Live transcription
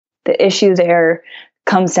the issue there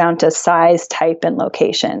comes down to size, type, and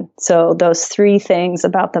location. So those three things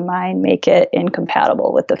about the mine make it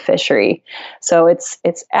incompatible with the fishery. So it's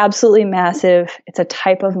absolutely massive. It's a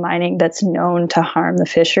type of mining that's known to harm the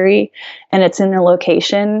fishery, and it's in a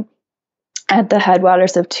location at the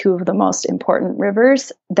headwaters of two of the most important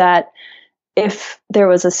rivers that, if there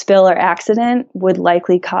was a spill or accident, would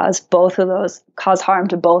likely cause harm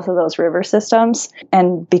to both of those river systems.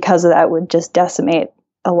 And because of that, would just decimate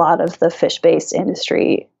a lot of the fish-based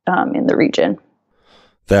industry in the region.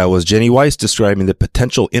 That was Jenny Weis describing the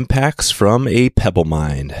potential impacts from a pebble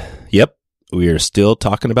mine. Yep, we are still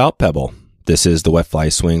talking about Pebble. This is the Wet Fly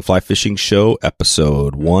Swing Fly Fishing Show,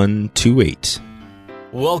 episode 128.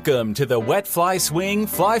 Welcome to the Wet Fly Swing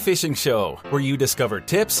Fly Fishing Show, where you discover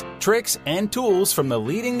tips, tricks, and tools from the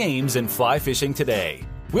leading names in fly fishing today.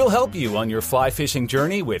 We'll help you on your fly fishing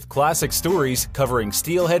journey with classic stories covering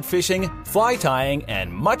steelhead fishing, fly tying,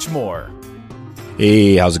 and much more.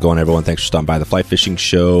 Hey, how's it going, everyone? Thanks for stopping by the Fly Fishing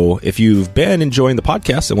Show. If you've been enjoying the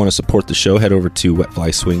podcast and want to support the show, head over to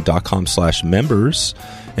wetflyswing.com/members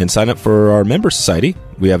and sign up for our member society.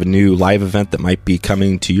 We have a new live event that might be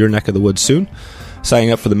coming to your neck of the woods soon.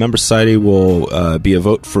 Signing up for the member society will be a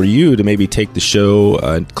vote for you to maybe take the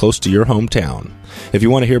show close to your hometown. If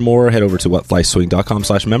you want to hear more, head over to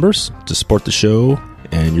wetflyswing.com/members to support the show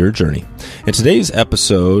and your journey. In today's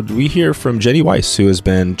episode, we hear from Jenny Weis, who has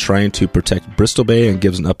been trying to protect Bristol Bay and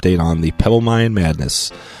gives an update on the Pebble Mine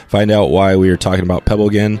madness. Find out why we are talking about Pebble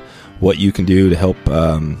again, what you can do to help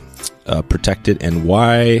protect it, and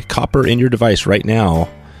why copper in your device right now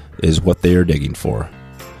is what they are digging for.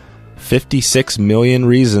 56 million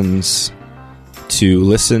reasons to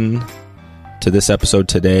listen to this episode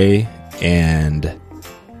today and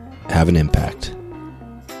have an impact.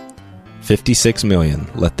 56 million.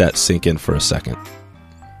 Let that sink in for a second.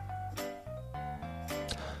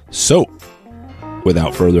 So,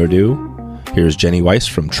 without further ado, here's Jenny Weis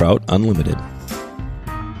from Trout Unlimited.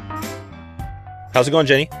 How's it going,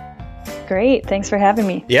 Jenny? Great. Thanks for having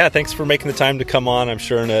me. Yeah, thanks for making the time to come on. I'm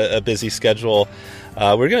sure in a busy schedule.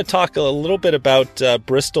 We're going to talk a little bit about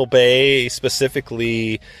Bristol Bay.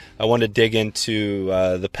 Specifically, I want to dig into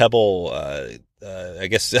the Pebble, I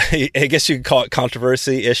guess you could call it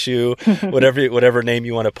controversy, issue, whatever name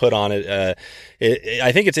you want to put on it.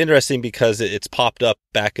 I think it's interesting because it's popped up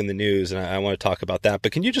back in the news, and I want to talk about that.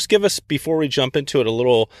 But can you just give us, before we jump into it, a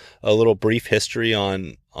little brief history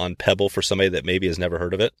on Pebble for somebody that maybe has never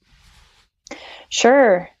heard of it?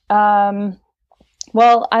 Sure.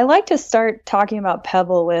 Well, I like to start talking about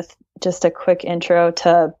Pebble with just a quick intro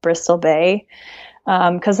to Bristol Bay,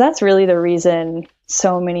 because that's really the reason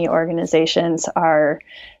so many organizations are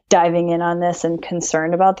diving in on this and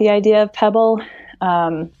concerned about the idea of Pebble.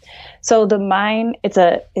 So the mine, it's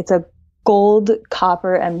a gold,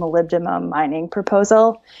 copper, and molybdenum mining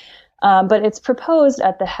proposal. But it's proposed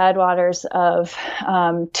at the headwaters of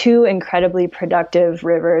two incredibly productive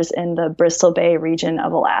rivers in the Bristol Bay region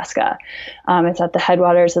of Alaska. It's at the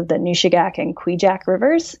headwaters of the Nushagak and Kvichak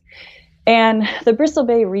rivers. And the Bristol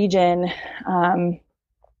Bay region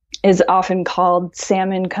is often called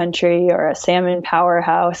salmon country or a salmon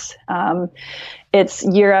powerhouse. It's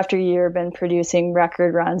year after year been producing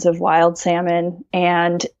record runs of wild salmon,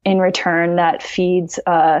 and in return that feeds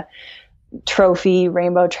trophy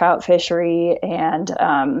rainbow trout fishery, and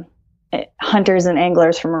hunters and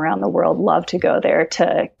anglers from around the world love to go there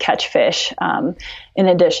to catch fish, in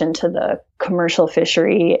addition to the commercial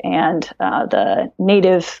fishery and the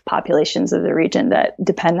native populations of the region that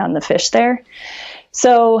depend on the fish there.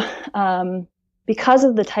 So because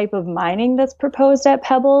of the type of mining that's proposed at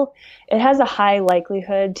Pebble, it has a high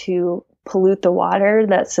likelihood to pollute the water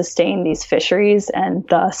that sustain these fisheries and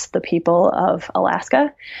thus the people of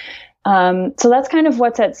Alaska. So that's kind of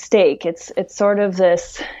what's at stake. It's sort of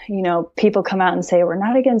this, people come out and say, we're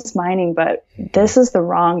not against mining, but this is the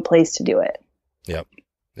wrong place to do it. Yep.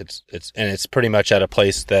 It's pretty much at a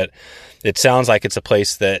place that it sounds like it's a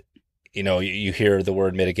place that, you hear the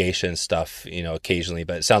word mitigation stuff, occasionally,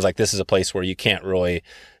 but it sounds like this is a place where you can't really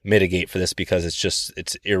mitigate for this because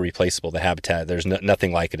it's irreplaceable, the habitat. There's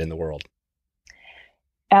nothing like it in the world.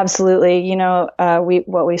 Absolutely.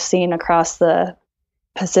 What we've seen across the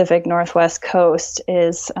Pacific Northwest coast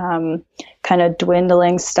is kind of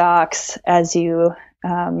dwindling stocks as you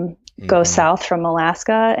go south from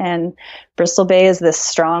Alaska, and Bristol Bay is this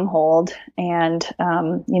stronghold. And,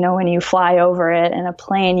 when you fly over it in a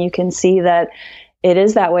plane, you can see that it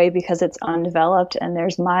is that way because it's undeveloped and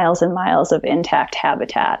there's miles and miles of intact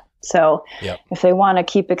habitat. So if they want to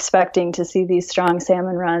keep expecting to see these strong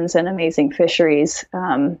salmon runs and amazing fisheries,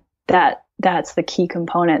 that's the key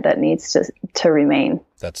component that needs to remain.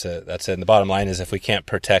 That's it. That's it. And the bottom line is, if we can't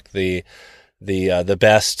protect the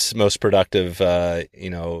best, most productive,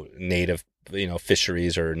 native,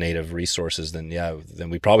 fisheries or native resources, then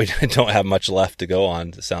we probably don't have much left to go on.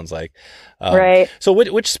 It sounds like. Right. So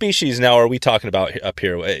which species now are we talking about up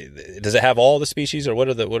here? Does it have all the species, or what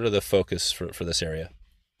are the focus for this area?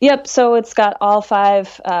 Yep. So it's got all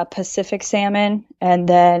 5 Pacific salmon, and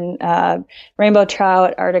then rainbow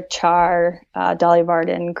trout, Arctic char, Dolly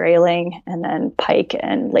Varden, grayling, and then pike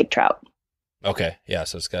and lake trout. Okay. Yeah.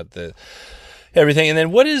 So it's got everything. And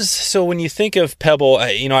then so when you think of Pebble,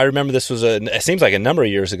 I remember this it seems like a number of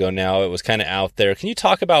years ago now, it was kind of out there. Can you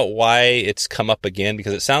talk about why it's come up again?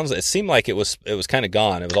 Because it seemed like it was kind of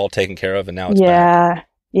gone. It was all taken care of, and now it's back.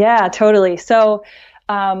 Yeah, totally. So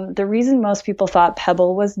the reason most people thought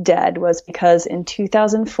Pebble was dead was because in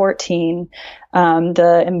 2014,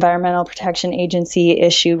 the Environmental Protection Agency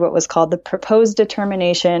issued what was called the Proposed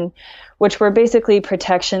Determination, which were basically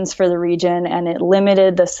protections for the region, and it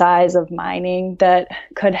limited the size of mining that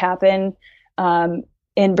could happen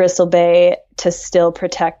in Bristol Bay to still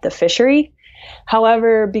protect the fishery.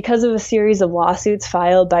 However, because of a series of lawsuits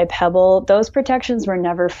filed by Pebble, those protections were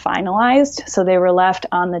never finalized, so they were left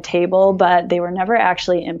on the table, but they were never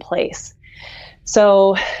actually in place.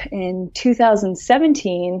 So in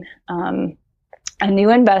 2017, a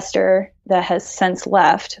new investor that has since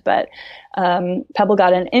left, but Pebble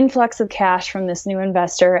got an influx of cash from this new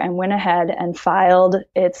investor and went ahead and filed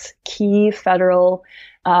its key federal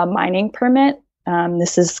mining permit.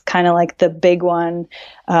 This is kind of like the big one,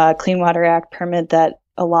 Clean Water Act permit that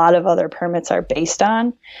a lot of other permits are based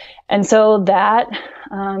on. And so that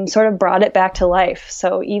sort of brought it back to life.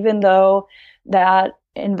 So even though that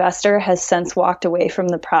investor has since walked away from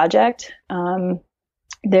the project,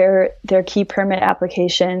 their key permit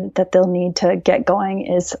application that they'll need to get going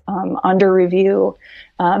is under review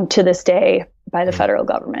to this day by the federal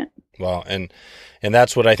government. Wow. And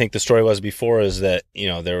that's what I think the story was before, is that,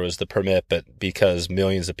 there was the permit, but because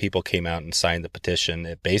millions of people came out and signed the petition,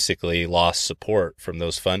 it basically lost support from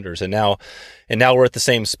those funders. And now we're at the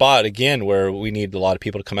same spot again, where we need a lot of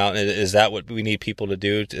people to come out. Is that what we need people to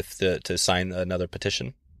do to sign another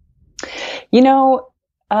petition?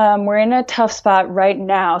 We're in a tough spot right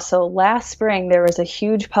now. So last spring, there was a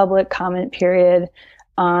huge public comment period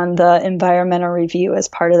on the environmental review as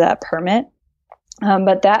part of that permit.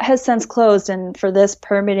 But that has since closed. And for this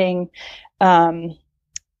permitting, for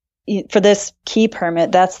this key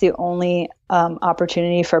permit, that's the only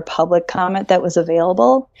opportunity for public comment that was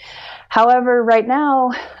available. However, right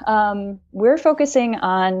now, we're focusing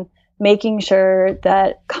on making sure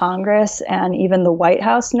that Congress and even the White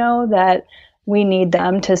House know that we need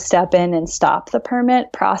them to step in and stop the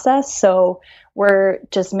permit process. So we're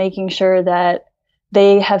just making sure that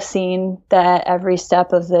they have seen that every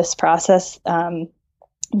step of this process,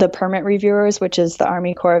 the permit reviewers, which is the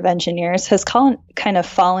Army Corps of Engineers, has kind of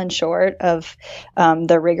fallen short of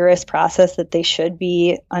the rigorous process that they should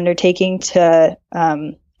be undertaking to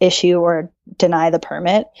issue or deny the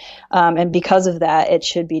permit. And because of that, it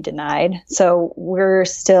should be denied. So we're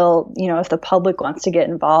still, if the public wants to get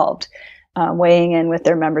involved, weighing in with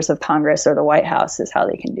their members of Congress or the White House is how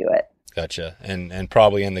they can do it. Gotcha. And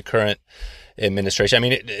probably in the current administration. I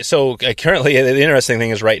mean, so currently the interesting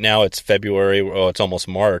thing is right now it's February, it's almost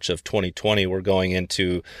March of 2020. We're going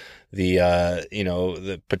into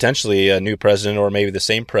the potentially a new president or maybe the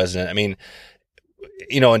same president. I mean,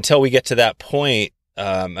 until we get to that point,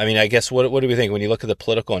 I guess what do we think when you look at the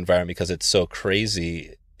political environment, because it's so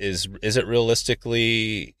crazy? Is it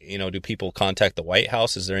realistically, do people contact the White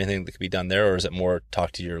House? Is there anything that could be done there, or is it more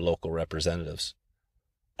talk to your local representatives?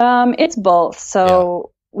 It's both.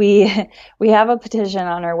 So we have a petition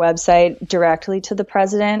on our website directly to the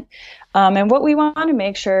president. And what we want to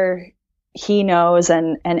make sure he knows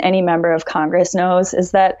and any member of Congress knows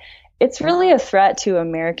is that it's really a threat to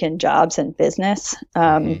American jobs and business.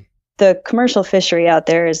 The commercial fishery out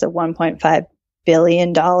there is a $1.5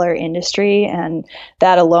 billion industry, and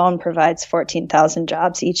that alone provides 14,000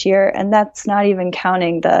 jobs each year. And that's not even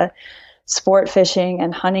counting the sport fishing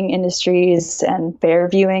and hunting industries, and bear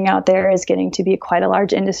viewing out there is getting to be quite a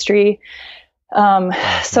large industry.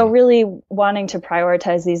 So really wanting to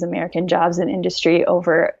prioritize these American jobs and industry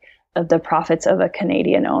over the profits of a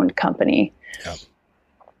Canadian-owned company.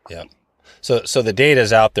 Yeah. So the data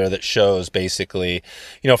is out there that shows basically,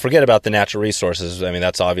 forget about the natural resources. I mean,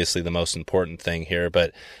 that's obviously the most important thing here.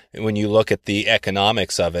 But when you look at the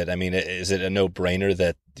economics of it, I mean, is it a no-brainer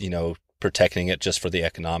that, protecting it just for the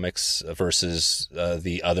economics versus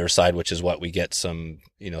the other side, which is what we get some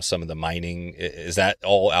of the mining? Is that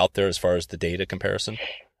all out there as far as the data comparison?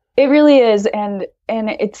 It really is. And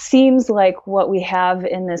it seems like what we have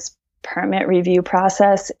in this permit review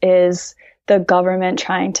process is the government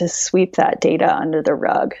trying to sweep that data under the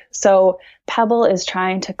rug. So Pebble is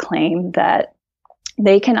trying to claim that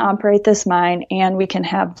they can operate this mine and we can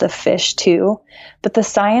have the fish too, but the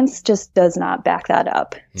science just does not back that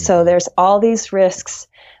up. Mm-hmm. So there's all these risks.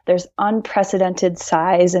 There's unprecedented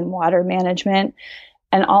size and water management.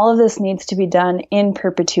 And all of this needs to be done in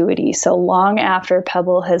perpetuity. So long after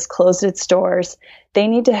Pebble has closed its doors, they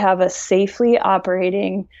need to have a safely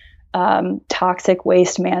operating toxic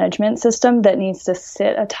waste management system that needs to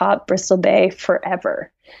sit atop Bristol Bay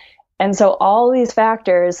forever. And so all these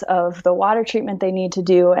factors of the water treatment they need to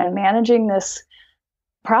do and managing this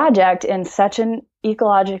project in such an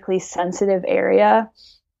ecologically sensitive area,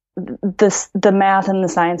 the math and the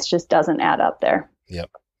science just doesn't add up there. Yep.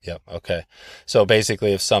 Okay. So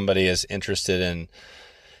basically, if somebody is interested in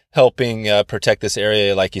helping protect this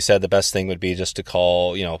area, like you said, the best thing would be just to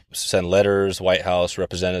call, send letters, White House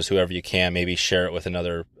representatives, whoever you can, maybe share it with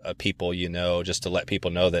another people, just to let people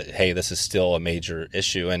know that, hey, this is still a major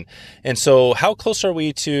issue. And so how close are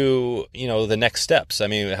we to, the next steps? I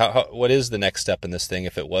mean, what is the next step in this thing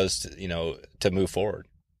if it was, to move forward?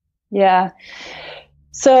 Yeah.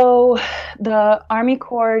 So the Army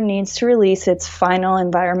Corps needs to release its final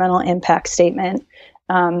environmental impact statement.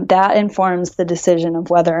 That informs the decision of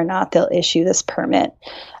whether or not they'll issue this permit.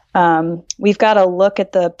 We've got to look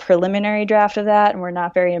at the preliminary draft of that, and we're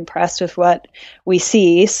not very impressed with what we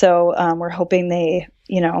see. So we're hoping they,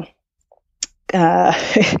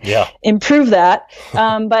 improve that.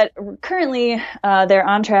 But currently, they're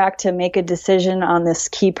on track to make a decision on this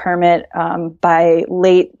key permit by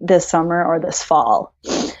late this summer or this fall.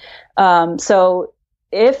 So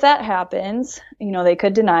if that happens, they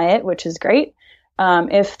could deny it, which is great.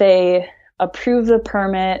 If they approve the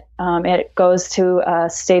permit, it goes to a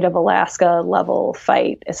state of Alaska level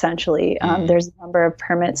fight, essentially. There's a number of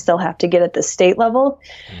permits they'll have to get at the state level.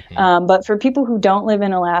 Mm-hmm. But for people who don't live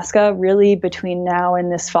in Alaska, really between now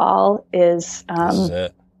and this fall is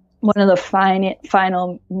one of the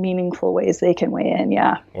final meaningful ways they can weigh in.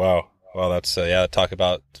 Yeah. Wow. Well, that's, talk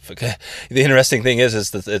about, the interesting thing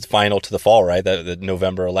is that it's final to the fall, right? The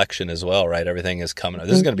November election as well, right? Everything is coming up.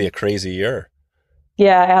 This is going to be a crazy year.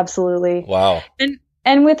 Yeah, absolutely. Wow.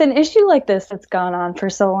 And with an issue like this that's gone on for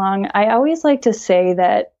so long, I always like to say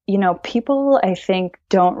that, people, I think,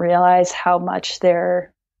 don't realize how much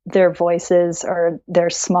their voices or their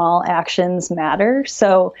small actions matter.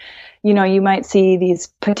 So, you might see these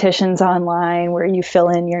petitions online where you fill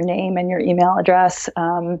in your name and your email address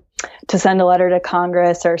to send a letter to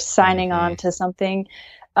Congress or signing on to something.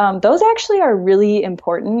 Those actually are really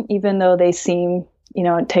important, even though they seem,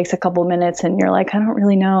 it takes a couple minutes and you're like, I don't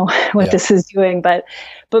really know what this is doing. But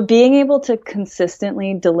being able to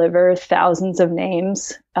consistently deliver thousands of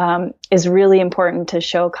names is really important to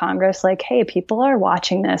show Congress, like, hey, people are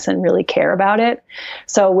watching this and really care about it.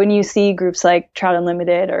 So when you see groups like Trout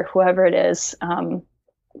Unlimited or whoever it is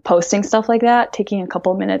posting stuff like that, taking a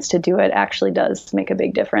couple minutes to do it actually does make a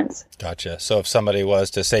big difference. Gotcha. So if somebody was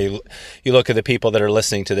to say, you look at the people that are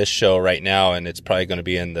listening to this show right now, and it's probably going to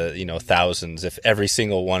be in the, thousands, if every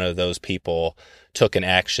single one of those people took an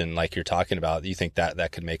action like you're talking about, you think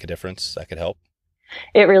that could make a difference? That could help?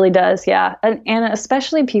 It really does. Yeah. And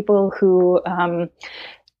especially people who,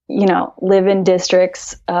 live in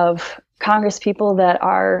districts of Congress people that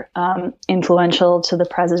are influential to the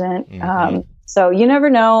president. Mm-hmm. So you never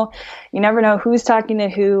know who's talking to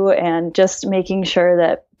who, and just making sure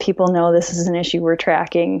that people know this is an issue we're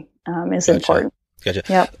tracking is important. Gotcha.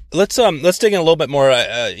 Yep. Let's dig in a little bit more,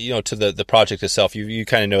 to the project itself. You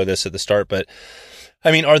kind of know this at the start, but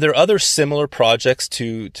I mean, are there other similar projects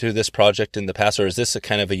to this project in the past, or is this a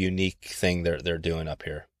kind of a unique thing they're doing up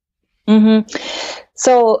here? Mm-hmm.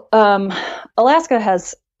 So Alaska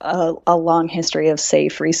has a long history of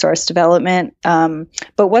safe resource development.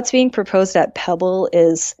 But what's being proposed at Pebble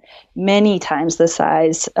is many times the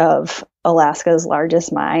size of Alaska's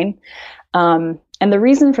largest mine. And the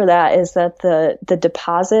reason for that is that the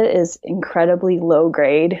deposit is incredibly low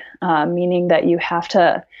grade, meaning that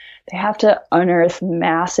they have to unearth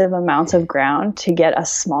massive amounts of ground to get a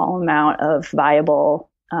small amount of viable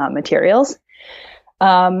materials.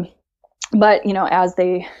 But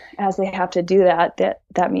as they have to do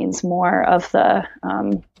that means more of the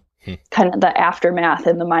kind of the aftermath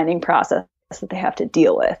in the mining process that they have to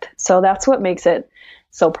deal with. So that's what makes it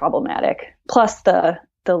so problematic. Plus the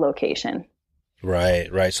location.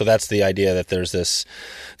 Right. So that's the idea that there's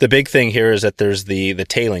the big thing here is that there's the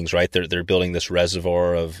tailings, right? They're building this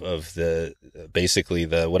reservoir of the basically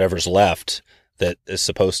the whatever's left that is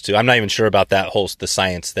supposed to, I'm not even sure about the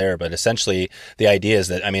science there, but essentially the idea is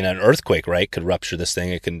that, I mean, an earthquake, right, could rupture this thing.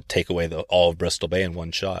 It can take away all of Bristol Bay in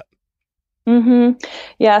one shot. Mm-hmm.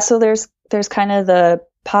 Yeah. So there's kind of the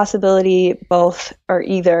possibility, both or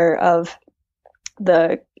either, of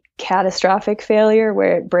the catastrophic failure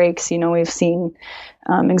where it breaks. We've seen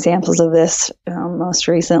examples of this most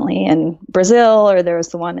recently in Brazil, or there was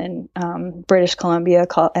the one in British Columbia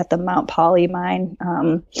called at the Mount Poly mine,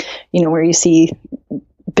 where you see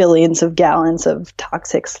billions of gallons of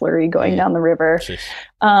toxic slurry going down the river.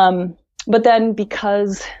 But then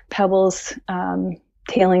because Pebble's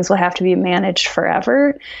tailings will have to be managed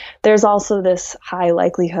forever, there's also this high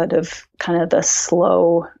likelihood of kind of the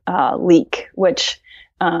slow leak, which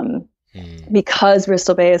because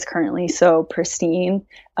Bristol Bay is currently so pristine,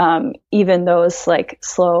 even those like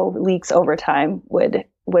slow leaks over time would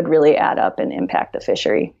really add up and impact the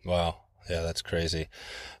fishery. Wow. Yeah, that's crazy.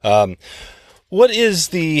 What is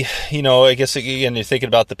I guess again, you're thinking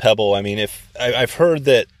about the Pebble. I mean, if I've heard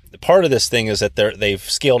that part of this thing is that they've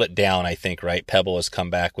scaled it down, I think, right? Pebble has come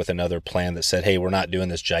back with another plan that said, hey, we're not doing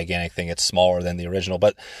this gigantic thing. It's smaller than the original.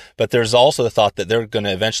 But there's also the thought that they're going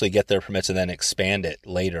to eventually get their permits and then expand it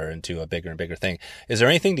later into a bigger and bigger thing. Is there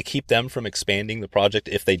anything to keep them from expanding the project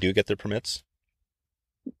if they do get their permits?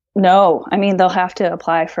 No. I mean, they'll have to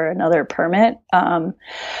apply for another permit.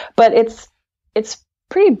 But it's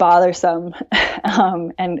pretty bothersome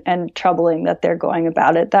and troubling that they're going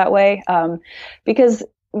about it that way, because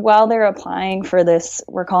while they're applying for this,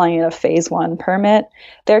 we're calling it a phase 1 permit,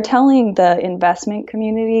 they're telling the investment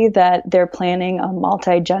community that they're planning a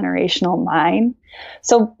multi-generational mine.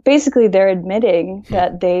 So basically they're admitting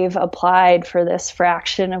that they've applied for this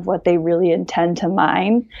fraction of what they really intend to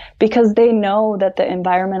mine, because they know that the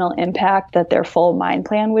environmental impact that their full mine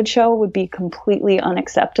plan would show would be completely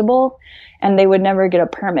unacceptable and they would never get a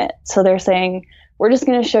permit. So they're saying, we're just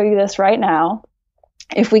going to show you this right now.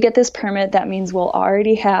 If we get this permit, that means we'll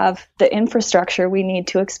already have the infrastructure we need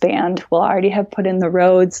to expand. We'll already have put in the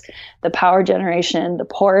roads, the power generation, the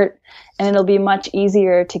port, and it'll be much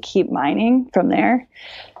easier to keep mining from there.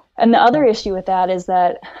 And the other issue with that is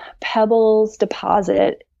that Pebble's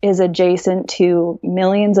deposit is adjacent to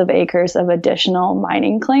millions of acres of additional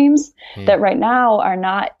mining claims that right now are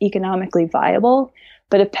not economically viable.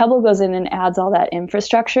 But if Pebble goes in and adds all that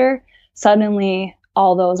infrastructure, suddenly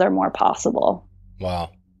all those are more possible.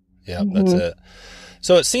 Wow. Yeah, that's it.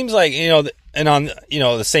 So it seems like, and on,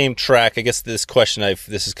 the same track, I guess this question,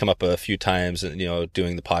 this has come up a few times,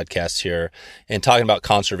 doing the podcast here and talking about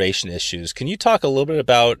conservation issues. Can you talk a little bit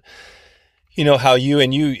about, how you,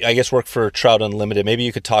 I guess, work for Trout Unlimited? Maybe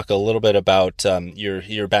you could talk a little bit about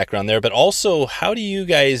your background there, but also how do you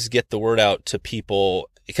guys get the word out to people?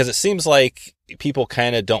 Because it seems like people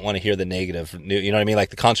kind of don't want to hear the negative. You know what I mean?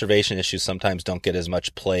 Like the conservation issues sometimes don't get as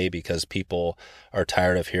much play because people are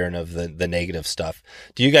tired of hearing of the negative stuff.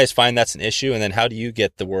 Do you guys find that's an issue? And then how do you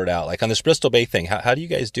get the word out? Like on this Bristol Bay thing, how do you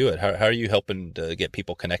guys do it? How are you helping to get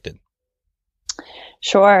people connected?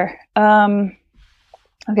 Sure.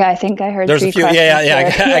 Okay, I think I heard there's three a few. questions.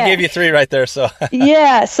 Yeah. I gave you 3 right there. So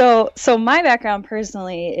yeah. So my background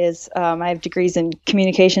personally is I have degrees in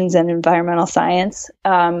communications and environmental science.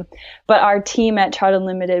 But our team at Trout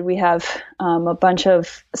Unlimited, we have a bunch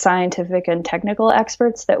of scientific and technical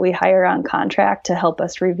experts that we hire on contract to help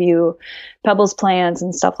us review Pebble's plans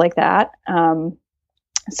and stuff like that.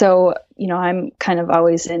 So I'm kind of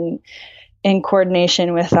always in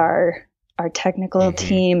coordination with our technical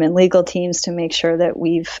team and legal teams to make sure that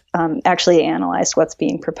we've actually analyzed what's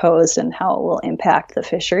being proposed and how it will impact the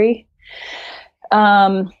fishery.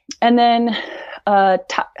 And then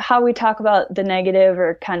how we talk about the negative,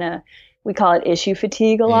 or kind of, we call it issue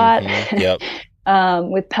fatigue a lot. Yep.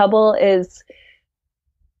 With Pebble is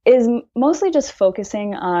mostly just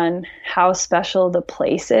focusing on how special the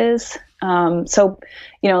place is. So,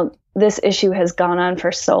 this issue has gone on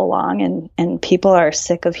for so long and people are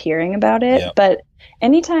sick of hearing about it. Yep. But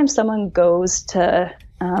anytime someone goes to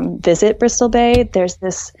visit Bristol Bay, there's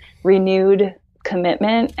this renewed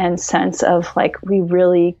commitment and sense of like, we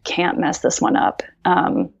really can't mess this one up.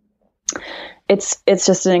 It's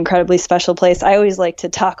just an incredibly special place. I always like to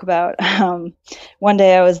talk about, one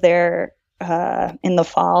day I was there in the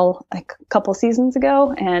fall, a couple seasons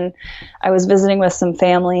ago, and I was visiting with some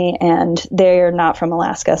family, and they're not from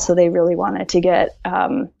Alaska, so they really wanted to get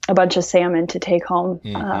a bunch of salmon to take home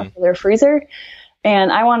for their freezer.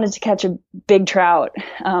 And I wanted to catch a big trout.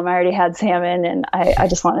 I already had salmon, and I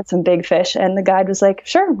just wanted some big fish. And the guide was like,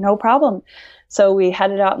 sure, no problem. So we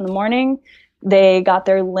headed out in the morning. They got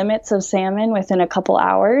their limits of salmon within a couple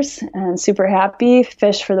hours and super happy,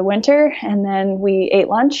 fished for the winter. And then we ate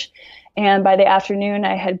lunch. And by the afternoon,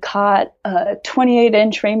 I had caught a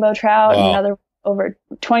 28-inch rainbow trout and another over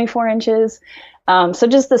 24 inches. So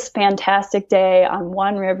just this fantastic day on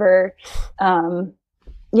one river,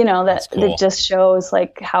 that just shows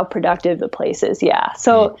like how productive the place is. Yeah.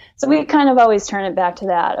 So we kind of always turn it back to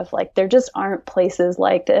that of like, there just aren't places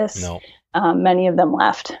like this. No. Many of them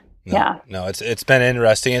left. No, yeah. No, it's been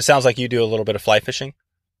interesting. It sounds like you do a little bit of fly fishing.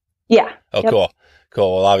 Yeah. Oh, yep.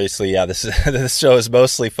 Cool. Well, obviously, yeah, this show is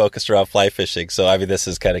mostly focused around fly fishing. So, I mean, this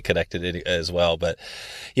is kind of connected as well. But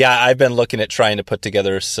yeah, I've been looking at trying to put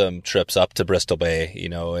together some trips up to Bristol Bay,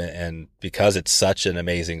 and because it's such an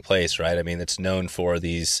amazing place, right? I mean, it's known for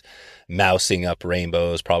these mousing up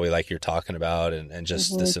rainbows, probably like you're talking about, and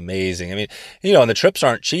just this amazing, I mean, and the trips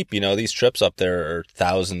aren't cheap, these trips up there are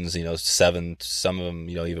thousands, some of them,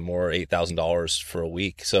 even more, $8,000 for a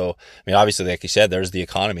week. So, I mean, obviously, like you said, there's the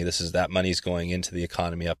economy. That money's going into the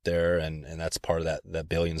economy up there, and that's part of that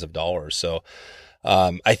billions of dollars. So,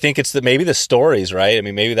 I think it's maybe the stories, right? I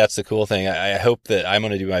mean, maybe that's the cool thing. I hope that I'm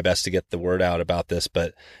going to do my best to get the word out about this,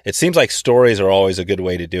 but it seems like stories are always a good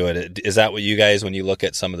way to do it. Is that what you guys, when you look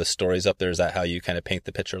at some of the stories up there, is that how you kind of paint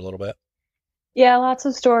the picture a little bit? Yeah, lots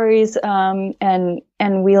of stories. And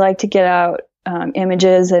we like to get out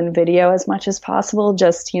images and video as much as possible.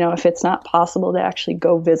 Just, if it's not possible to actually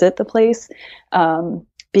go visit the place,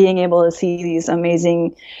 being able to see these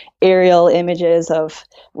amazing aerial images of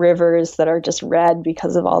rivers that are just red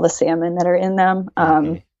because of all the salmon that are in them.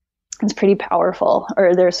 It's pretty powerful.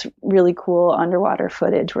 Or there's really cool underwater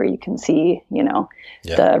footage where you can see,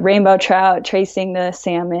 the rainbow trout tracing the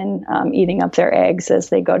salmon, eating up their eggs as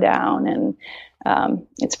they go down. And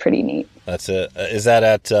it's pretty neat. That's it. Is that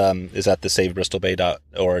at the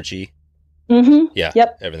savebristolbay.org? Mm-hmm. Yeah.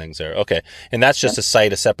 Yep. Everything's there. Okay. And that's just a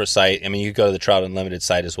separate site. I mean, you go to the Trout Unlimited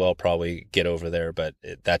site as well, probably get over there, but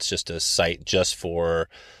that's just a site just for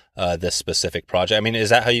this specific project. I mean, is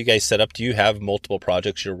that how you guys set up? Do you have multiple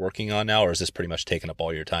projects you're working on now, or is this pretty much taking up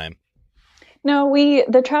all your time? No,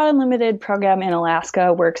 the Trout Unlimited program in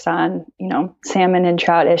Alaska works on, salmon and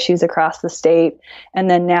trout issues across the state. And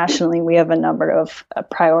then nationally, we have a number of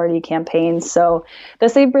priority campaigns. So the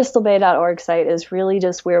SaveBristolBay.org site is really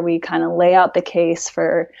just where we kind of lay out the case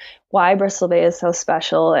for why Bristol Bay is so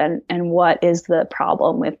special and what is the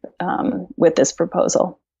problem with this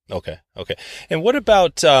proposal. Okay. And what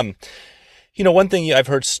about, one thing I've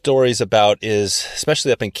heard stories about is,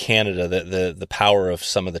 especially up in Canada, the power of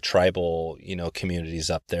some of the tribal, communities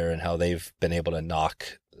up there and how they've been able to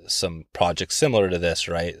knock some projects similar to this,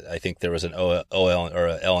 right? I think there was an oil or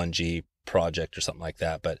a LNG project or something like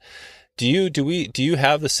that. But do you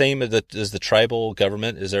have the same as the tribal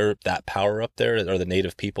government? Is there that power up there, or the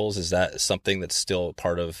native peoples? Is that something that's still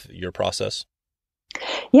part of your process?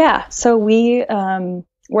 Yeah. So we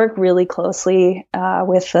work really closely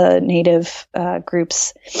with the native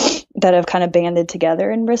groups that have kind of banded together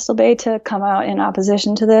in Bristol Bay to come out in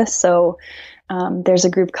opposition to this. So there's a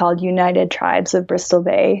group called United Tribes of Bristol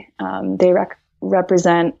Bay. They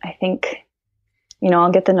represent, I think,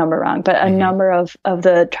 I'll get the number wrong, but a number of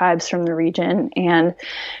the tribes from the region. And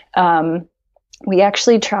we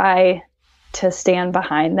actually try to stand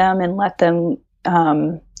behind them and let them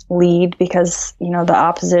lead, because the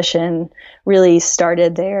opposition really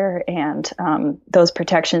started there, and those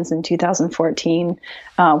protections in 2014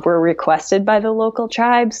 were requested by the local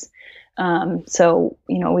tribes. So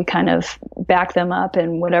we kind of back them up,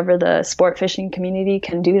 and whatever the sport fishing community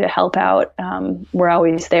can do to help out, we're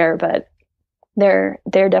always there. But they're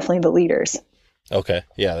definitely the leaders. Okay,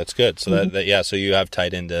 yeah, that's good. So so you have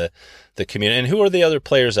tied into the community. And who are the other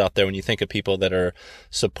players out there when you think of people that are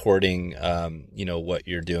supporting, what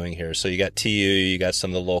you're doing here? So you got TU, you got some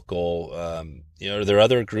of the local, are there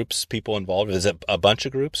other groups, people involved? Is it a bunch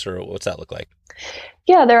of groups, or what's that look like?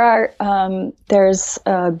 Yeah, there are. There's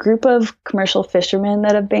a group of commercial fishermen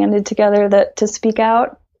that have banded together to speak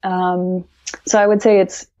out. So I would say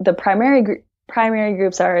it's the primary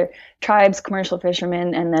groups are tribes, commercial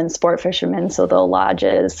fishermen, and then sport fishermen. So the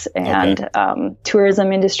lodges and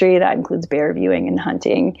tourism industry, that includes bear viewing and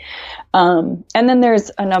hunting. And then there's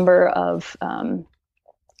a number of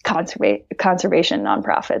conservation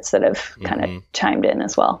nonprofits that have kind of chimed in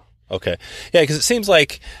as well. Okay. Yeah, because it seems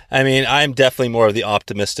like, I'm definitely more of the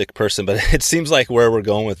optimistic person, but it seems like where we're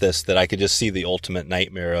going with this, that I could just see the ultimate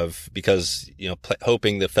nightmare of, because,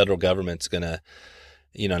 hoping the federal government's going to,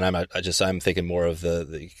 and I'm thinking more of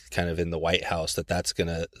the kind of in the White House, that's going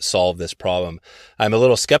to solve this problem. I'm a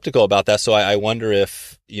little skeptical about that. So I wonder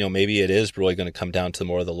if, maybe it is really going to come down to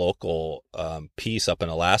more of the local piece up in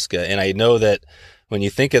Alaska. And I know that when you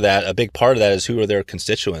think of that, a big part of that is who are their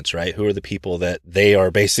constituents, right? Who are the people that they are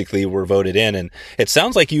basically were voted in? And it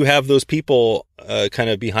sounds like you have those people kind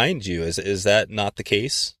of behind you. Is that not the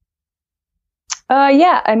case?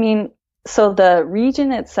 Yeah, I mean, so the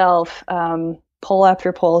region itself, poll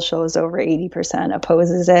after poll shows over 80%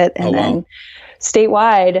 opposes it. And then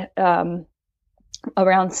statewide,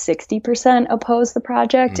 around 60% oppose the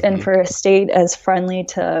project. Mm-hmm. And for a state as friendly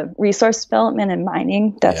to resource development and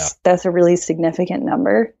mining, that's a really significant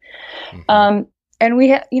number. Mm-hmm. And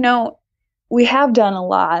we have done a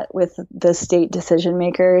lot with the state decision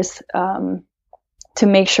makers to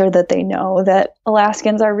make sure that they know that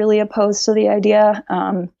Alaskans are really opposed to the idea.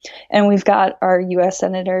 And we've got our U.S.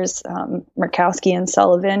 Senators, Murkowski and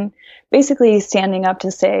Sullivan, basically standing up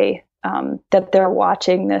to say that they're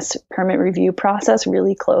watching this permit review process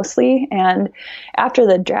really closely. And after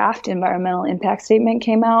the draft environmental impact statement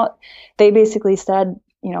came out, they basically said,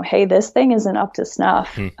 hey, this thing isn't up to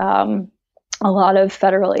snuff. A lot of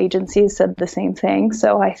federal agencies said the same thing.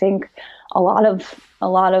 So I think a lot of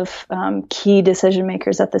key decision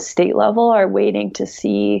makers at the state level are waiting to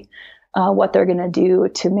see what they're going to do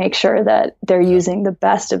to make sure that they're using the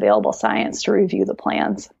best available science to review the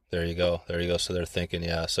plans. There you go. So they're thinking,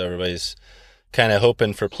 so everybody's kind of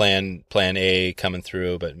hoping for plan A coming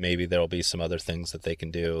through, but maybe there'll be some other things that they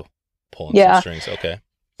can do, pulling some strings. Okay.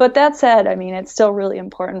 But that said, I mean, it's still really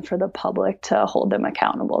important for the public to hold them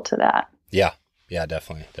accountable to that. Yeah,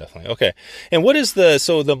 definitely. Okay. And what is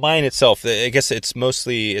the mine itself? I guess it's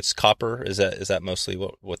copper. Is that mostly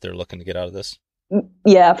what they're looking to get out of this?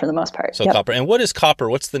 Yeah, for the most part. So copper. And what is copper?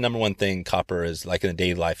 What's the number one thing copper is like in the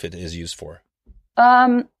daily life it is used for?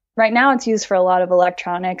 Right now it's used for a lot of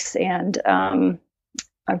electronics and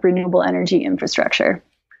renewable energy infrastructure.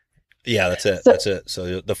 Yeah, that's it.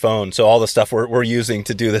 So the phone, so all the stuff we're using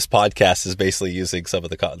to do this podcast is basically using some of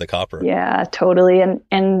the copper. Yeah, totally. And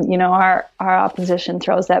our opposition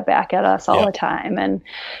throws that back at us all the time. And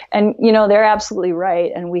they're absolutely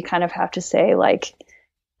right. And we kind of have to say, like,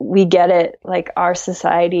 we get it. Like, our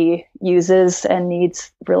society uses and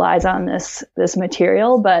relies on this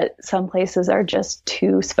material, but some places are just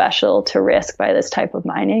too special to risk by this type of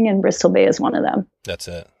mining, and Bristol Bay is one of them. That's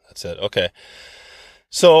it. Okay.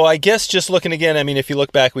 So I guess just looking again, I mean, if you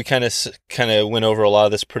look back, we kind of went over a lot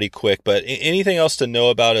of this pretty quick, but anything else to know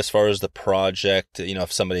about as far as the project?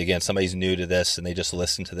 If somebody's new to this and they just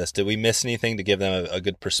listen to this, did we miss anything to give them a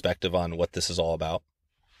good perspective on what this is all about?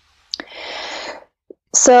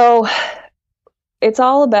 So it's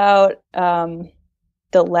all about the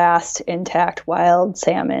last intact wild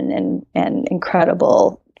salmon and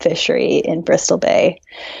incredible fishery in Bristol Bay.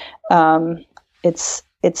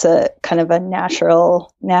 It's a kind of a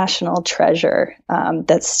national treasure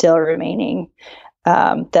that's still remaining.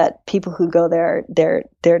 That people who go there, their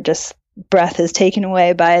just breath is taken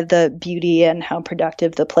away by the beauty and how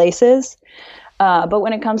productive the place is. But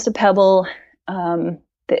when it comes to Pebble, the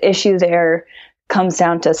issue there comes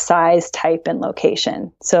down to size, type, and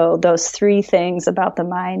location. So those three things about the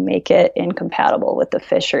mine make it incompatible with the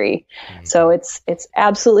fishery. Mm-hmm. So it's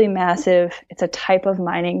absolutely massive. It's a type of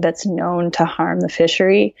mining that's known to harm the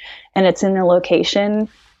fishery, and it's in a location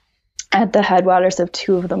at the headwaters of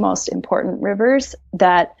two of the most important rivers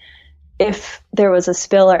that, if there was a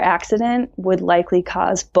spill or accident, would likely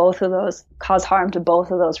cause harm to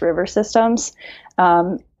both of those river systems.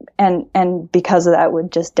 And because of that,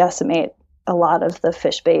 would just decimate a lot of the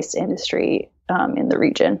fish-based industry in the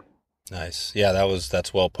region. Nice. Yeah,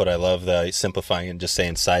 that's well put. I love the simplifying and just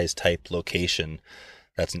saying size, type, location.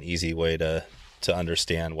 That's an easy way to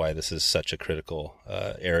understand why this is such a critical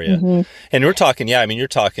area. Mm-hmm. And we're talking, you're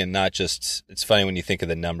talking not just, it's funny when you think of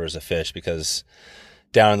the numbers of fish, because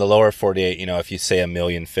down in the lower 48, if you say 1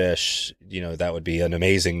 million fish, that would be an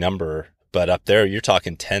amazing number. But up there, you're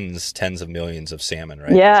talking tens of millions of salmon,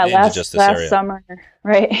 right? Yeah, last summer,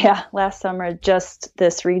 right? Yeah, last summer, just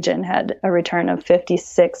this region had a return of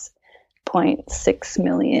 56.6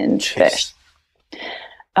 million fish.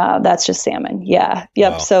 That's just salmon. Yeah,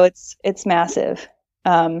 yep. Wow. So it's massive.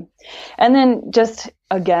 And then just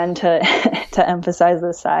again to emphasize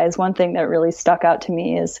the size, one thing that really stuck out to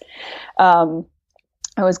me is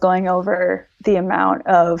I was going over the amount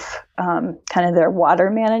of kind of their water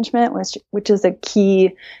management, which is a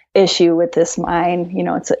key issue with this mine.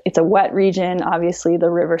 It's a wet region. Obviously, the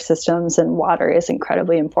river systems and water is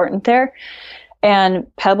incredibly important there.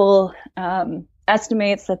 And Pebble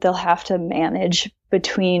estimates that they'll have to manage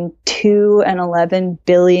between 2 and 11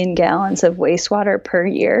 billion gallons of wastewater per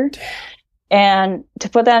year. And to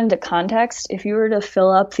put that into context, if you were to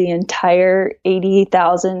fill up the entire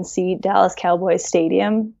 80,000 seat Dallas Cowboys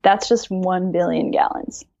stadium, that's just 1 billion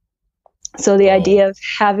gallons. So the idea of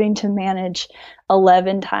having to manage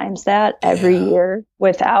 11 times that every year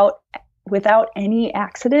without any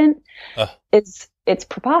accident it's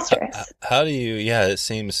preposterous. How do you, it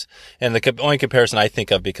seems, and the only comparison I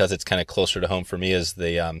think of, because it's kind of closer to home for me, is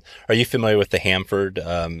the, are you familiar with the Hanford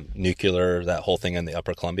nuclear, that whole thing in the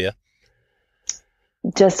Upper Columbia?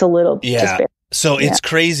 Just a little. Yeah. So it's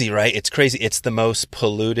crazy, right? It's crazy. It's the most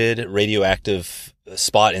polluted radioactive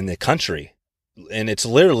spot in the country. And it's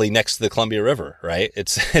literally next to the Columbia River, right?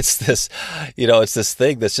 It's this, it's this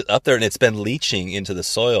thing that's just up there, and it's been leaching into the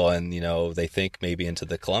soil, and, they think maybe into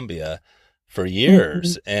the Columbia for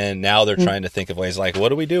years. Mm-hmm. And now they're trying to think of ways like, what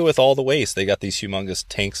do we do with all the waste? They got these humongous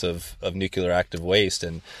tanks of nuclear active waste,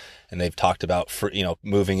 and they've talked about,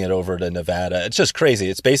 moving it over to Nevada. It's just crazy.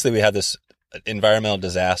 It's basically, we have this environmental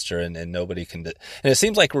disaster, and nobody can, and it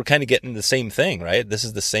seems like we're kind of getting the same thing, right? This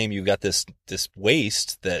is the same, you've got this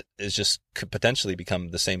waste that is just could potentially become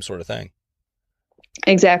the same sort of thing.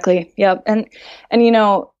 Exactly. Yep. And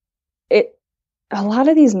a lot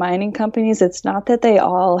of these mining companies, it's not that they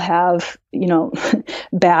all have,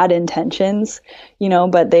 bad intentions,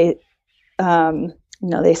 but they,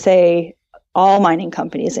 they say, all mining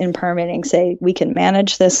companies in permitting say we can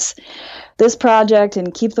manage this project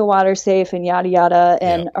and keep the water safe and yada yada.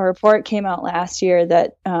 And a report came out last year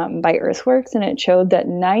that by Earthworks, and it showed that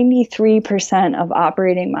 93% of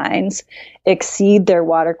operating mines exceed their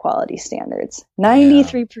water quality standards.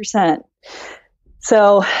 93%.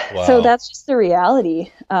 So that's just the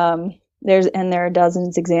reality. There are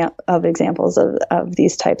dozens of examples of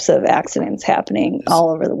these types of accidents happening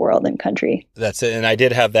all over the world and country. That's it. And I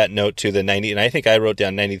did have that note to the 90, and I think I wrote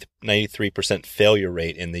down 93% failure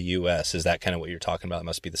rate in the U.S. Is that kind of what you're talking about? It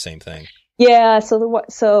must be the same thing. Yeah. So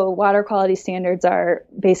water quality standards are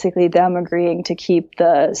basically them agreeing to keep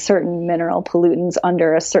the certain mineral pollutants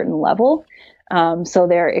under a certain level. So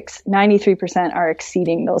they're 93% are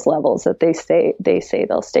exceeding those levels that they say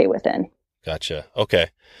they'll stay within. Gotcha. Okay.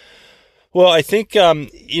 Well, I think,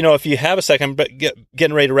 if you have a second, but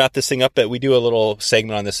getting ready to wrap this thing up, but we do a little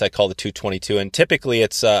segment on this I call the 222. And typically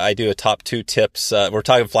it's, I do a top 2 tips. We're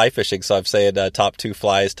talking fly fishing. So I'm saying top 2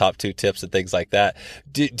 flies, top 2 tips and things like that.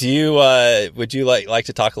 Do you, would you like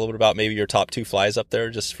to talk a little bit about maybe your top 2 flies up there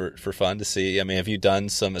just for fun to see? I mean, have you done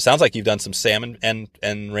it sounds like you've done some salmon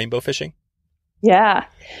and rainbow fishing? Yeah.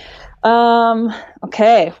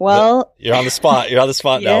 Okay. Well, you're on the spot.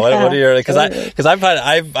 Now. What are your, because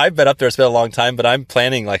I've been up there. It's been a long time, but I'm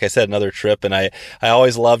planning, like I said, another trip, and I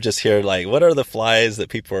always love just hear like, what are the flies that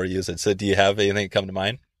people are using? So do you have anything come to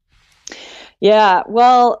mind? Yeah.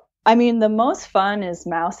 Well, I mean, the most fun is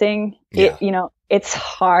mousing. Yeah. It's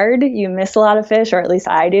hard. You miss a lot of fish, or at least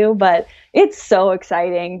I do, but it's so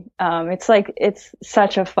exciting. It's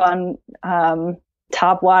such a fun,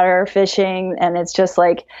 top water fishing, and it's just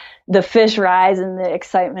like the fish rise and the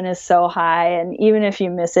excitement is so high. And even if you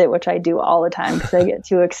miss it, which I do all the time because I get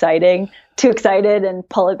too excited and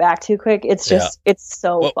pull it back too quick, it's just it's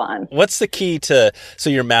so fun. What's the key so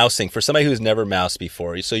you're mousing for somebody who's never moused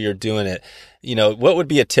before, so you're doing it, what would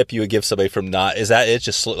be a tip you would give somebody from not, is that it,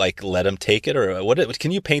 just like let them take it, or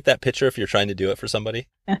can you paint that picture if you're trying to do it for somebody?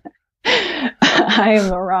 I am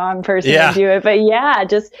the wrong person to do it, but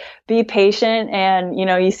just be patient, and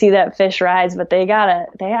you see that fish rise, but they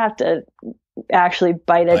have to actually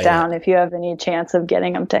bite it down if you have any chance of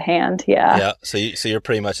getting them to hand. Yeah. So you're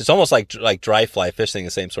pretty much, it's almost like dry fly fishing,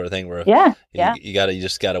 the same sort of thing where you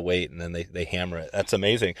just gotta wait, and then they hammer it. That's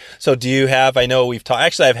amazing. So do you have, I know we've talked,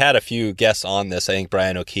 actually I've had a few guests on this. I think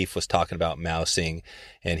Brian O'Keefe was talking about mousing,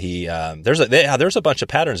 and he, there's a bunch of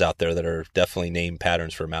patterns out there that are definitely named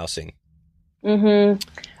patterns for mousing. Mm-hmm.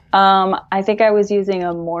 I think I was using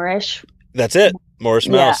a Moorish. That's it. Moorish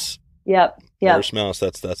mouse. Yep. Moorish mouse.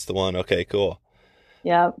 That's the one. Okay, cool.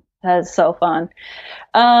 Yep. That's so fun.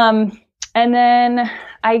 And then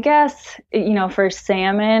I guess, for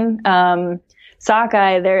salmon,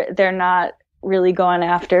 sockeye, they're not really going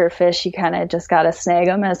after fish. You kind of just got to snag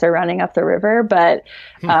them as they're running up the river. But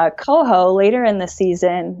coho later in the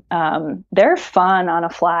season, they're fun on a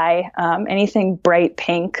fly. Anything bright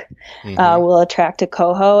pink will attract a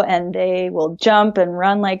coho, and they will jump and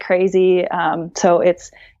run like crazy. So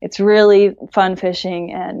it's really fun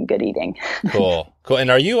fishing and good eating. Cool.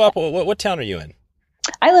 And are you up? What town are you in?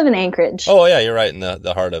 I live in Anchorage. Oh yeah, you're right in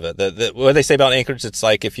the heart of it. What they say about Anchorage, it's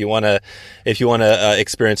like if you want to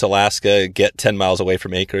experience Alaska, get 10 miles away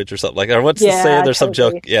from Anchorage or something like that. Or what's the saying? There's some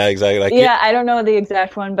joke. Yeah, exactly. Like I don't know the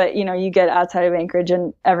exact one, but you get outside of Anchorage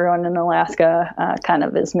and everyone in Alaska kind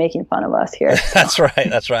of is making fun of us here. So. That's right.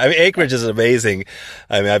 That's right. I mean, Anchorage is amazing.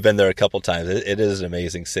 I mean, I've been there a couple times. It is an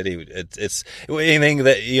amazing city. It's anything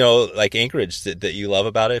that like Anchorage that you love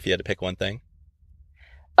about it. If you had to pick one thing.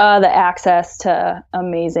 The access to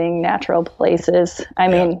amazing natural places. I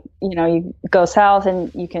mean, you go south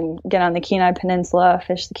and you can get on the Kenai Peninsula,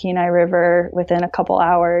 fish the Kenai River within a couple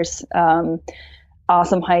hours.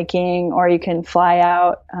 Awesome hiking, or you can fly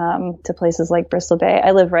out to places like Bristol Bay. I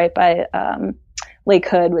live right by Lake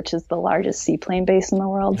Hood, which is the largest seaplane base in the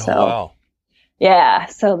world. Oh, wow. Yeah,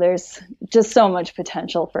 so there's just so much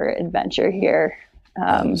potential for adventure here.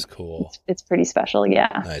 That's cool. It's pretty special.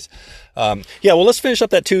 Yeah. Nice. Well, let's finish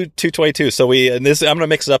up that 222. So I'm going to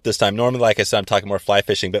mix it up this time. Normally, like I said, I'm talking more fly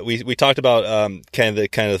fishing, but we talked about, kind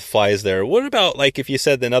of the flies there. What about, like, if you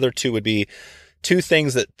said the another two would be two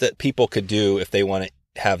things that people could do if they want to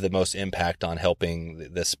have the most impact on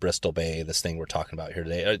helping this Bristol Bay, this thing we're talking about here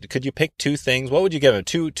today? Could you pick two things? What would you give them?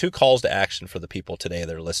 Two calls to action for the people today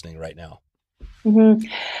that are listening right now. Mm-hmm.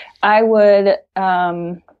 I would,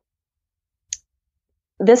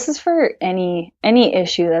 this is for any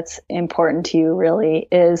issue that's important to you, really,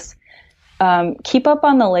 is keep up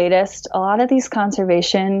on the latest. A lot of these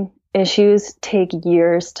conservation issues take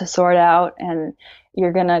years to sort out, and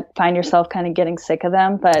you're going to find yourself kind of getting sick of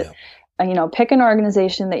them. But, pick an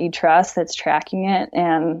organization that you trust that's tracking it,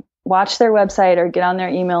 and watch their website or get on their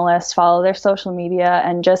email list, follow their social media,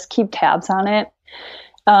 and just keep tabs on it.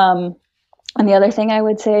 And the other thing I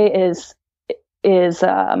would say is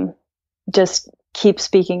just keep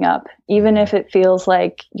speaking up, even if it feels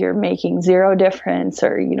like you're making zero difference,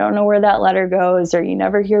 or you don't know where that letter goes, or you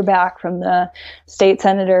never hear back from the state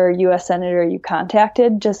senator or U.S. senator you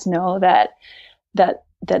contacted. Just know that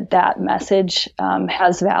message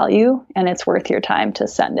has value, and it's worth your time to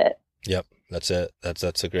send it. Yep. That's it.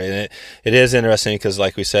 That's a great, it is interesting because,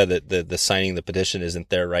 like we said, that the signing the petition isn't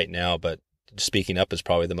there right now, but speaking up is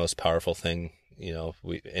probably the most powerful thing,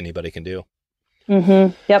 anybody can do.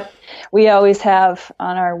 Mm-hmm. Yep. We always have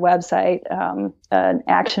on our website an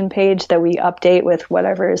action page that we update with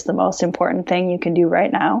whatever is the most important thing you can do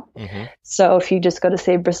right now. Mm-hmm. So if you just go to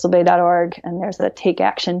savebristolbay.org and there's a take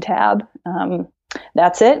action tab,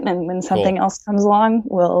 that's it. And when something else comes along,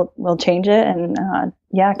 we'll change it, and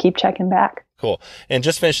keep checking back. Cool. And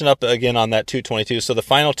just finishing up again on that 222. So the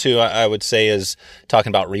final two I would say is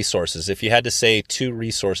talking about resources. If you had to say two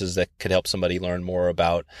resources that could help somebody learn more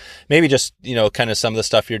about maybe just, kind of some of the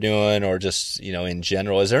stuff you're doing, or just, in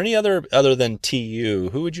general, is there any other than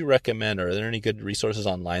TU, who would you recommend? Or are there any good resources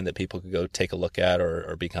online that people could go take a look at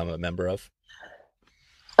or become a member of?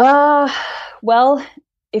 Well,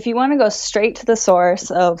 if you want to go straight to the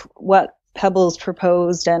source of what Pebble's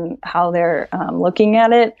proposed and how they're looking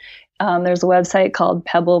at it, there's a website called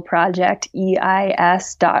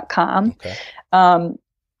pebbleprojecteis.com. Okay.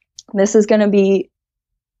 This is going to be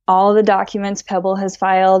all the documents Pebble has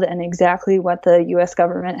filed and exactly what the U.S.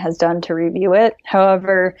 government has done to review it.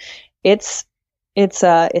 However, it's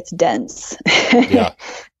dense. Yeah.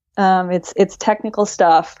 It's technical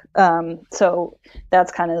stuff. So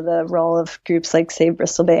that's kind of the role of groups like Save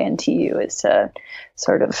Bristol Bay and TU, is to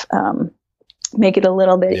sort of make it a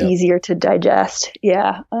little bit easier to digest.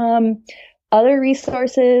 Yeah. Other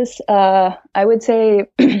resources, I would say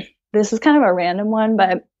this is kind of a random one,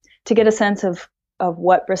 but to get a sense of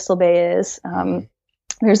what Bristol Bay is,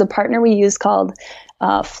 there's a partner we use called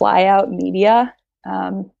Flyout Media.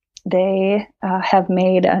 They have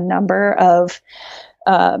made a number of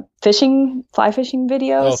fly fishing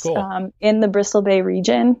videos in the Bristol Bay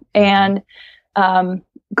region, and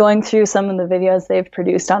going through some of the videos they've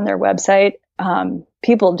produced on their website,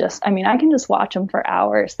 people just, I can just watch them for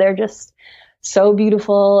hours. They're just so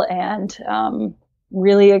beautiful and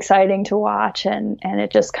really exciting to watch, and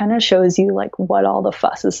it just kind of shows you like what all the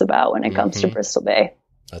fuss is about when it comes to Bristol Bay.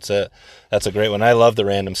 That's it. That's a great one. I love the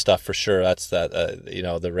random stuff for sure. That's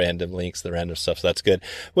the random links, the random stuff. So that's good.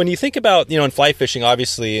 When you think about, in fly fishing,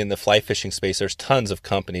 obviously in the fly fishing space, there's tons of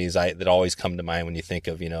companies that always come to mind when you think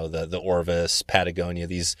of, the Orvis, Patagonia,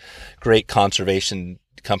 these great conservation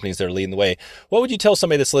companies that are leading the way. What would you tell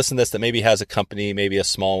somebody that's listening to this that maybe has a company, maybe a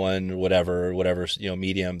small one or whatever,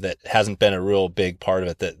 medium, that hasn't been a real big part of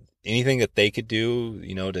it, that anything that they could do,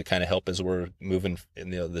 to kind of help as we're moving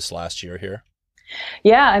in this last year here?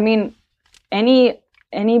 Yeah,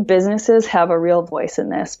 any businesses have a real voice in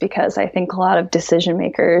this, because I think a lot of decision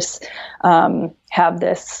makers have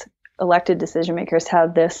this elected decision makers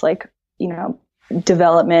have this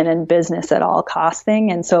development and business at all cost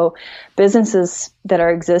thing. And so businesses that are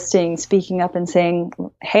existing speaking up and saying,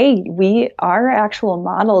 hey, our actual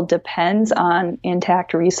model depends on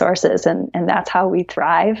intact resources, and that's how we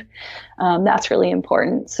thrive. That's really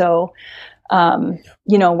important. So,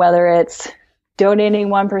 whether it's donating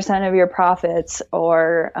 1% of your profits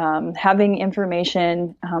or having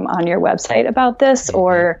information on your website about this,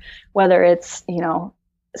 or whether it's,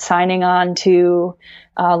 signing on to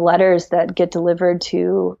letters that get delivered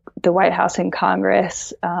to the White House and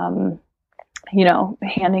Congress, handing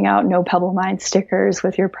out no Pebble Mine stickers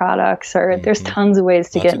with your products, or there's tons of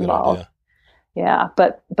ways to get involved. Yeah,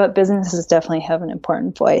 but businesses definitely have an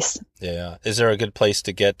important voice. Yeah. Is there a good place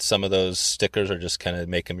to get some of those stickers, or just kind of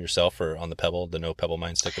make them yourself, or on the no Pebble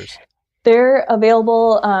Mine stickers? They're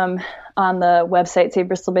available on the website,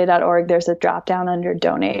 savebristolbay.org. There's a drop down under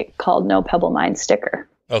donate called No Pebble Mine Sticker.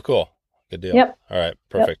 Oh, cool. Good deal. Yep. All right.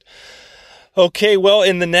 Perfect. Yep. Okay. Well,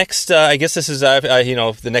 in the next, I guess this is,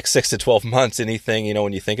 the next 6 to 12 months, anything,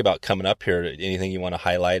 when you think about coming up here, anything you want to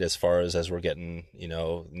highlight as far as we're getting,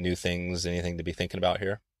 new things, anything to be thinking about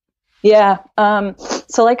here? Yeah.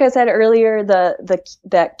 So like I said earlier,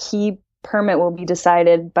 that key permit will be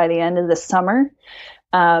decided by the end of the summer.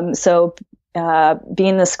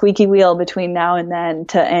 Being the squeaky wheel between now and then,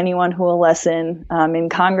 to anyone who will listen, in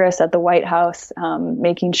Congress, at the White House,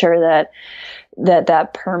 making sure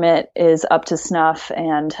that permit is up to snuff,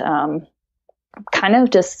 and kind of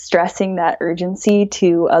just stressing that urgency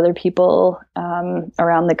to other people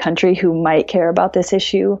around the country who might care about this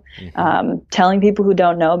issue, telling people who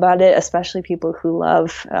don't know about it, especially people who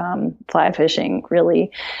love fly fishing,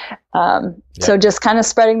 really. So just kind of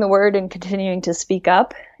spreading the word and continuing to speak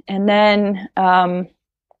up. And then, I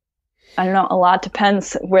don't know, a lot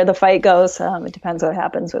depends where the fight goes. It depends what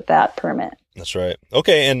happens with that permit. That's right.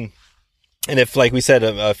 Okay. And if, like we said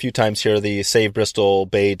a few times here, the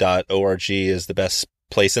savebristolbay.org is the best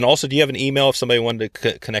place. And also, do you have an email if somebody wanted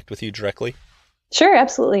to connect with you directly? Sure,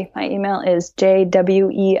 absolutely. My email is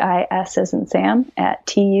jweis as in Sam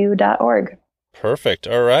 @tu.org. Perfect.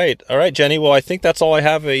 All right, Jenny. Well, I think that's all I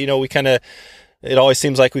have. It always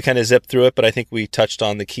seems like we kind of zip through it, but I think we touched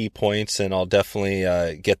on the key points, and I'll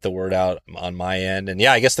definitely get the word out on my end. And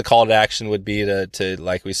yeah, I guess the call to action would be to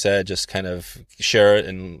like we said, just kind of share it,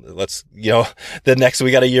 and let's, we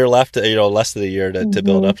got a year left, less than a year to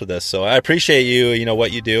build up to this. So I appreciate you,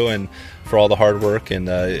 what you do, and for all the hard work, and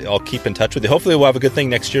I'll keep in touch with you. Hopefully we'll have a good thing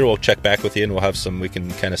next year. We'll check back with you, and we'll have we can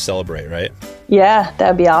kind of celebrate, right? Yeah,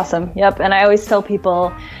 that'd be awesome. Yep. And I always tell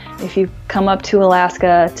people, if you come up to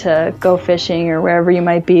Alaska to go fishing or wherever you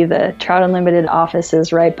might be, the Trout Unlimited office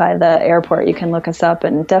is right by the airport. You can look us up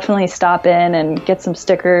and definitely stop in and get some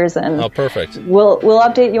stickers. And perfect. We'll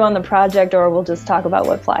update you on the project, or we'll just talk about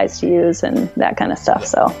what flies to use and that kind of stuff.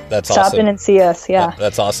 So that's stop awesome. in and see us. Yeah,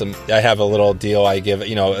 that's awesome. I have a little deal I give.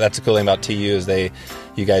 That's a cool thing about TU is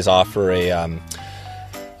you guys offer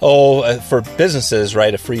for businesses,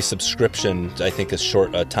 right, a free subscription, I think, is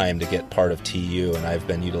short time to get part of TU, and I've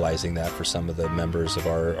been utilizing that for some of the members of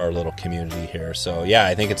our little community here. So, yeah,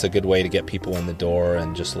 I think it's a good way to get people in the door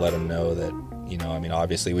and just let them know that,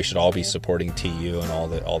 obviously we should all be supporting TU and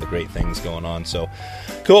all the great things going on. So,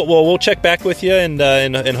 cool. Well, we'll check back with you and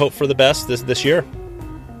hope for the best this year.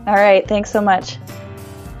 All right. Thanks so much.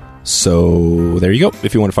 So there you go.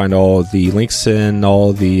 If you want to find all the links and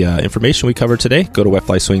all the information we covered today, go to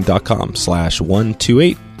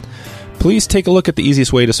wetflyswing.com/128. Please take a look at the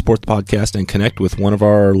easiest way to support the podcast and connect with one of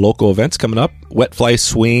our local events coming up, Wet Fly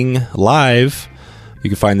Swing Live.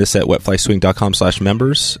 You can find this at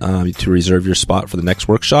wetflyswing.com/members to reserve your spot for the next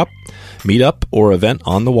workshop, meetup, or event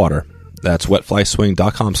on the water. That's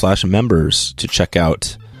wetflyswing.com/members to check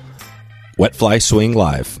out Wet Fly Swing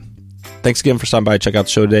Live. Thanks again for stopping by to check out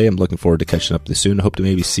the show today. I'm looking forward to catching up with you soon. I hope to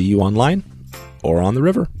maybe see you online or on the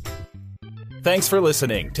river. Thanks for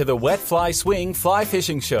listening to the Wet Fly Swing Fly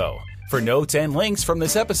Fishing Show. For notes and links from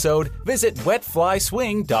this episode, visit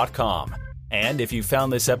wetflyswing.com. And if you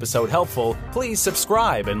found this episode helpful, please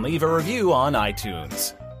subscribe and leave a review on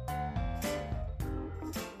iTunes.